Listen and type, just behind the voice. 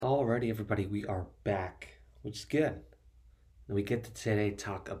Alrighty, everybody, we are back, which is good. And we get to today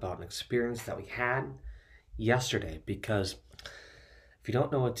talk about an experience that we had yesterday because if you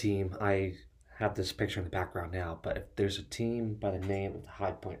don't know a team, I have this picture in the background now, but if there's a team by the name of the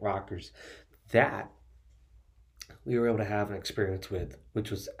High Point Rockers that we were able to have an experience with, which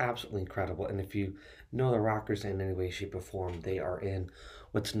was absolutely incredible. And if you know the Rockers in any way, shape, or form, they are in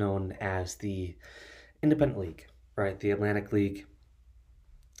what's known as the Independent League, right? The Atlantic League.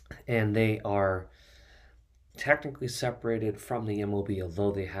 And they are technically separated from the MLB, although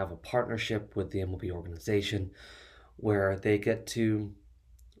they have a partnership with the MLB organization where they get to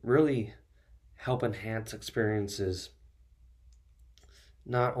really help enhance experiences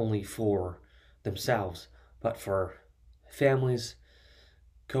not only for themselves, but for families,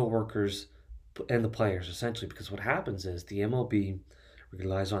 co-workers, and the players, essentially. Because what happens is the MLB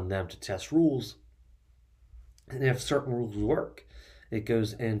relies on them to test rules, and if certain rules work, it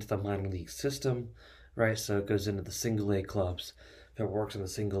goes into the minor league system, right? So it goes into the single A clubs. If it works in the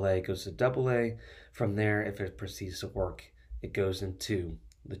single A, it goes to double A. From there, if it proceeds to work, it goes into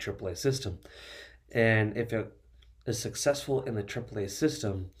the triple A system. And if it is successful in the triple A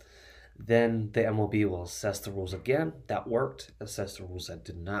system, then the MLB will assess the rules again that worked, assess the rules that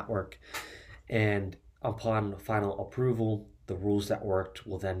did not work, and upon final approval, the rules that worked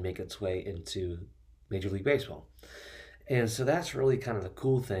will then make its way into Major League Baseball. And so that's really kind of the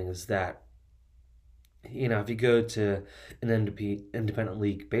cool thing is that, if you go to an independent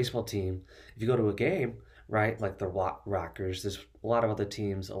league baseball team, if you go to a game, right, like the Rockers, there's a lot of other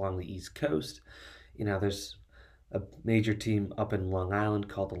teams along the East Coast. There's a major team up in Long Island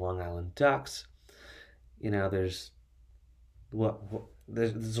called the Long Island Ducks. There's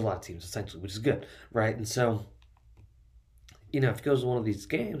there's a lot of teams essentially, which is good, right? And so, if you go to one of these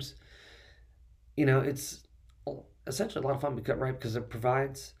games, it's essentially a lot of fun because it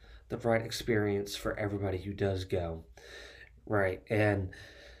provides the right experience for everybody who does go, right? And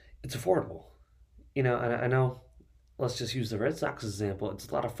it's affordable. And I know, let's just use the Red Sox example. It's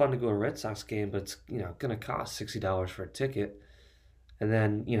a lot of fun to go to a Red Sox game, but it's, going to cost $60 for a ticket. And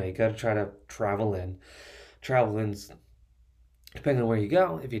then, you got to try to travel in. Travel in's, depending on where you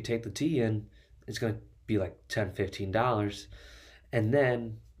go, if you take the T in, it's going to be like $10, $15. And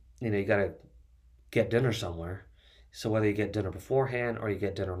then, you got to get dinner somewhere. So whether you get dinner beforehand or you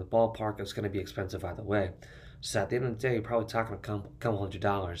get dinner in the ballpark, it's going to be expensive either way. So at the end of the day, you're probably talking a couple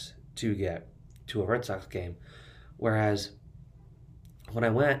 $100 to get to a Red Sox game. Whereas when I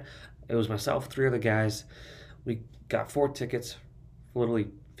went, it was myself, three other guys. We got 4 tickets for literally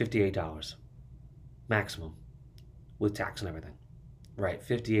 $58 maximum with tax and everything. Right,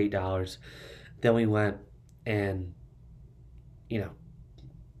 $58. Then we went and,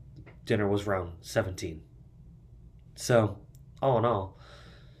 dinner was around 17. So, all in all,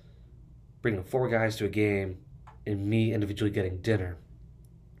 bringing 4 guys to a game and me individually getting dinner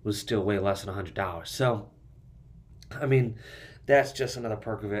was still way less than $100. So, I mean, that's just another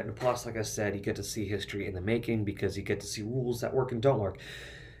perk of it. And plus, like I said, you get to see history in the making because you get to see rules that work and don't work.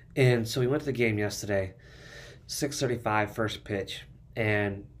 And so we went to the game yesterday, 6:35 first pitch.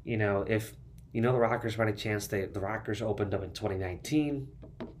 And, if the Rockers by any chance, the Rockers opened up in 2019.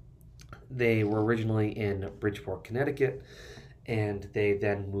 They were originally in Bridgeport, Connecticut, and they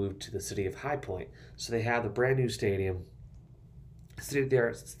then moved to the city of High Point. So they have the brand new stadium,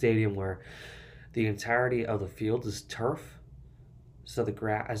 stadium where the entirety of the field is turf. So the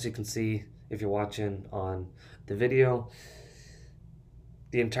grass, as you can see, if you're watching on the video,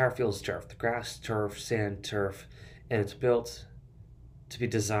 the entire field is turf. The grass, turf, sand, turf, and it's built to be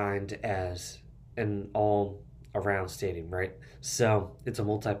designed as an all-around stadium, right? So it's a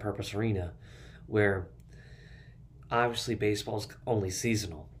multi-purpose arena where obviously baseball is only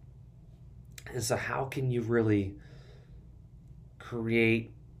seasonal. And so how can you really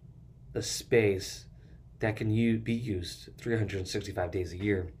create a space that can be used 365 days a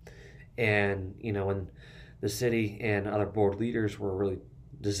year? And, when the city and other board leaders were really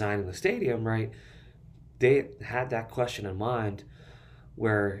designing the stadium, right, they had that question in mind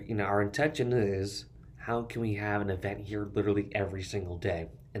where, our intention is how can we have an event here literally every single day?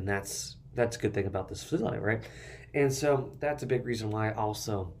 And that's a good thing about this facility, right? And so that's a big reason why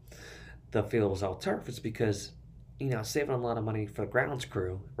also the field is all turf. It's because, saving a lot of money for the grounds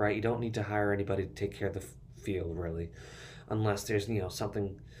crew, right? You don't need to hire anybody to take care of the field, really, unless there's,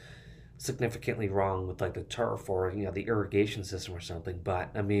 something significantly wrong with like the turf or, the irrigation system or something. But,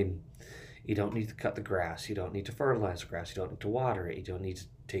 I mean, you don't need to cut the grass. You don't need to fertilize the grass. You don't need to water it. You don't need to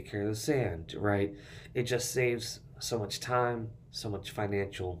take care of the sand, right? It just saves so much time, so much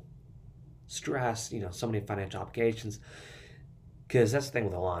financial stress, so many financial obligations Because that's the thing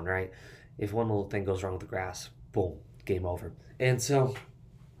with the lawn, right? If one little thing goes wrong with the grass, boom, game over. And so,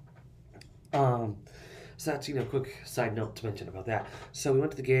 um, so that's quick side note to mention about that. So we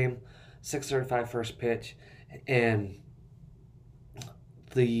went to the game, 6:35 first pitch, and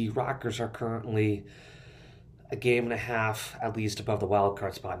the Rockers are currently a game and a half at least above the wild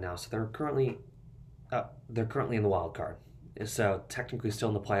card spot now. So they're currently in the wild card. So technically still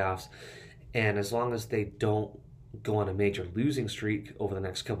in the playoffs. And as long as they don't go on a major losing streak over the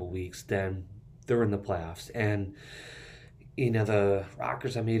next couple of weeks, then they're in the playoffs. And the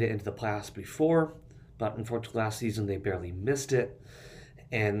Rockers have made it into the playoffs before, but unfortunately last season they barely missed it.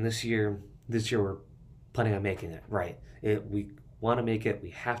 And this year we're planning on making it. Right? We want to make it.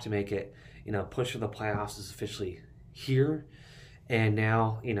 We have to make it. Push for the playoffs is officially here. And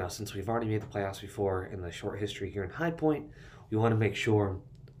now, since we've already made the playoffs before in the short history here in High Point, we want to make sure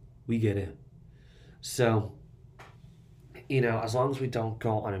we get in. So, as long as we don't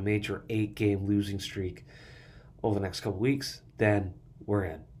go on a major 8-game losing streak over the next couple weeks, then we're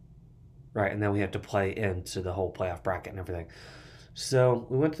in. Right? And then we have to play into the whole playoff bracket and everything. So,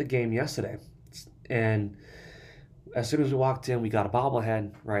 we went to the game yesterday. And as soon as we walked in, we got a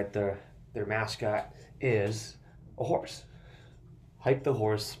bobblehead, right? Their mascot is a horse. Hype the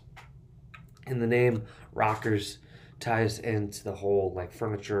horse. And the name Rockers ties into the whole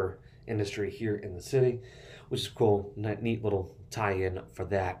furniture industry here in the city, which is cool. Neat little tie-in for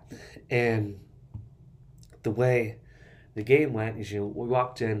that. And the way the game went is, we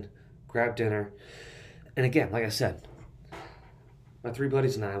walked in, grabbed dinner, and again, like I said, my 3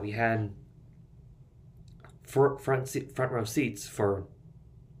 buddies and I, we had front row seats for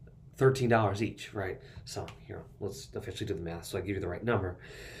 $13 each, right? So here, let's officially do the math so I give you the right number.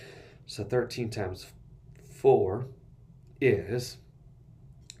 So 13 times 4 is,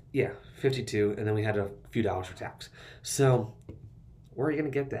 52, and then we had a few dollars for tax. So where are you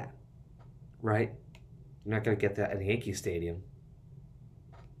going to get that, right? You're not going to get that in the Yankee Stadium.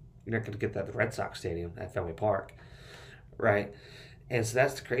 You're not going to get that at the Red Sox Stadium at Fenway Park, right? And so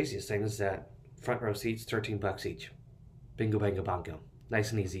that's the craziest thing is that front row seats, $13 each. Bingo, bango, bongo.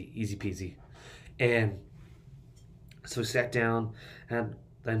 Nice and easy peasy. And so we sat down, had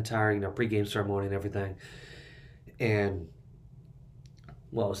the entire, pregame ceremony and everything. And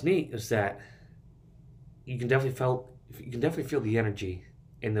what was neat is that you can definitely feel the energy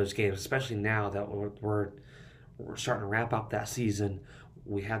in those games, especially now that we're starting to wrap up that season.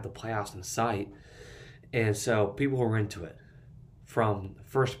 We have the playoffs in sight, and so people were into it from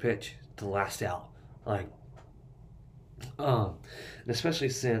first pitch to the last out, and especially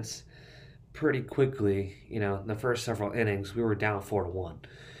since pretty quickly, the first several innings we were down 4-1,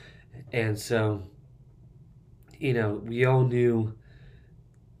 and so we all knew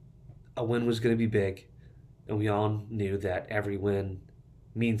a win was going to be big, and we all knew that every win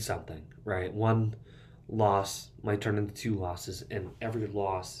means something, right? One loss might turn into 2 losses, and every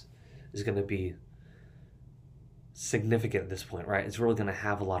loss is going to be significant at this point, right? It's really going to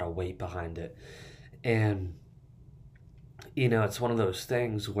have a lot of weight behind it. And, it's one of those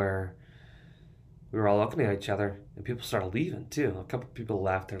things where we were all looking at each other, and people started leaving too. A couple people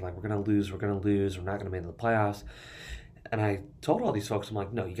left. They're like, we're going to lose, we're not going to make the playoffs. And I told all these folks, I'm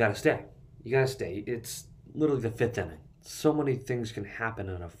like, no, you got to stay. You got to stay. It's literally the 5th inning. So many things can happen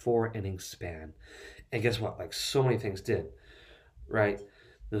in a 4-inning span. And guess what? So many things did, right?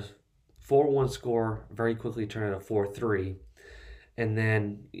 The 4-1 score very quickly turned into 4-3. And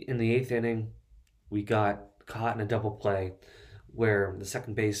then in the 8th inning, we got caught in a double play where the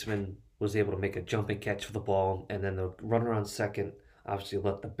second baseman was able to make a jumping catch for the ball. And then the runner on second obviously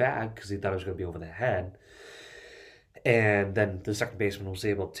left the bag because he thought it was going to be over the head. And then the second baseman was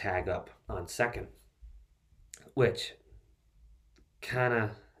able to tag up on second, which kind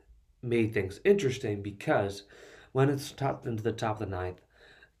of made things interesting because when it's topped into the top of the 9th,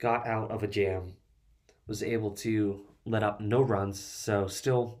 got out of a jam, was able to let up no runs, so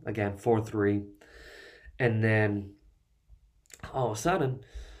still, again, 4-3. And then all of a sudden,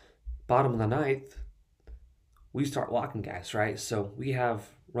 bottom of the 9th, we start walking guys, right? So we have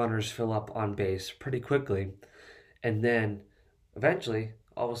runners fill up on base pretty quickly. And then eventually,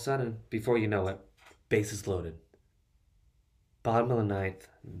 all of a sudden, before you know it, bases loaded. Bottom of the 9th,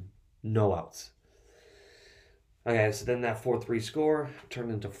 no outs. Okay, so then that 4-3 score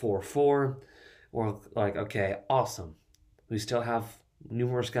turned into 4-4. We're like, okay, awesome. We still have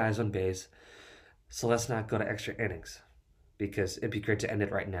numerous guys on base, so let's not go to extra innings because it'd be great to end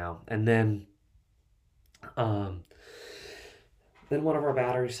it right now. And then one of our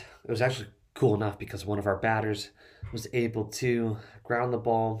batters, it was actually cool enough because one of our batters was able to ground the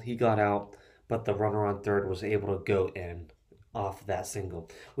ball. He got out, but the runner on third was able to go in off that single,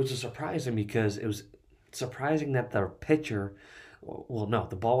 which is surprising because it was surprising that the pitcher, well, no,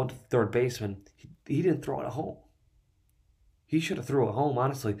 the ball went to the third baseman. He didn't throw it home. He should have threw it home,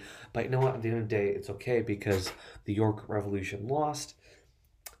 honestly. But you know what? At the end of the day, it's okay because the York Revolution lost.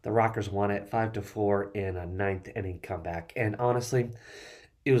 The Rockers won it 5-4 in a ninth inning comeback. And honestly,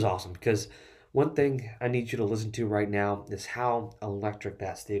 it was awesome because one thing I need you to listen to right now is how electric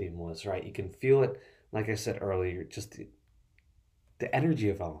that stadium was, right? You can feel it, like I said earlier, just the energy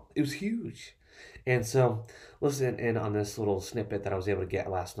of it all. It was huge. And so, listen in on this little snippet that I was able to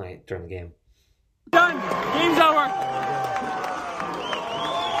get last night during the game. Done. Game's over.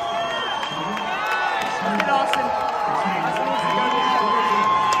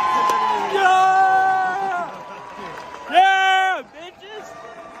 Yeah, bitches.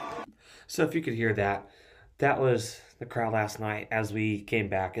 So if you could hear that, that was the crowd last night as we came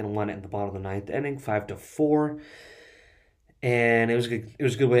back and won it in the bottom of the ninth inning, 5-4, and it was good. It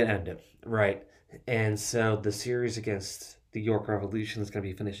was a good way to end it, right? And so the series against the York Revolution is going to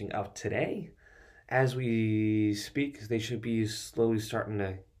be finishing up today. As we speak, they should be slowly starting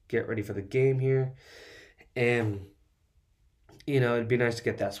to get ready for the game here, and it'd be nice to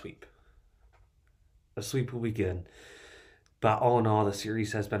get that sweep. A sweep will be good. But all in all, the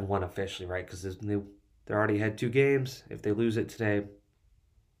series has been won officially, right? Because they already had 2 games. If they lose it today,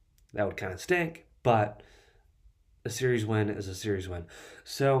 that would kind of stink. But a series win is a series win.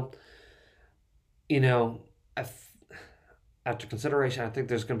 So, after consideration, I think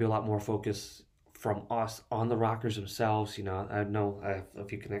there's going to be a lot more focus from us on the Rockers themselves. I know I have a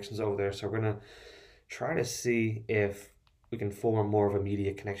few connections over there. So we're going to try to see if we can form more of a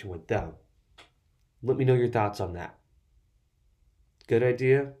media connection with them. Let me know your thoughts on that. Good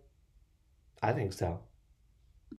idea? I think so.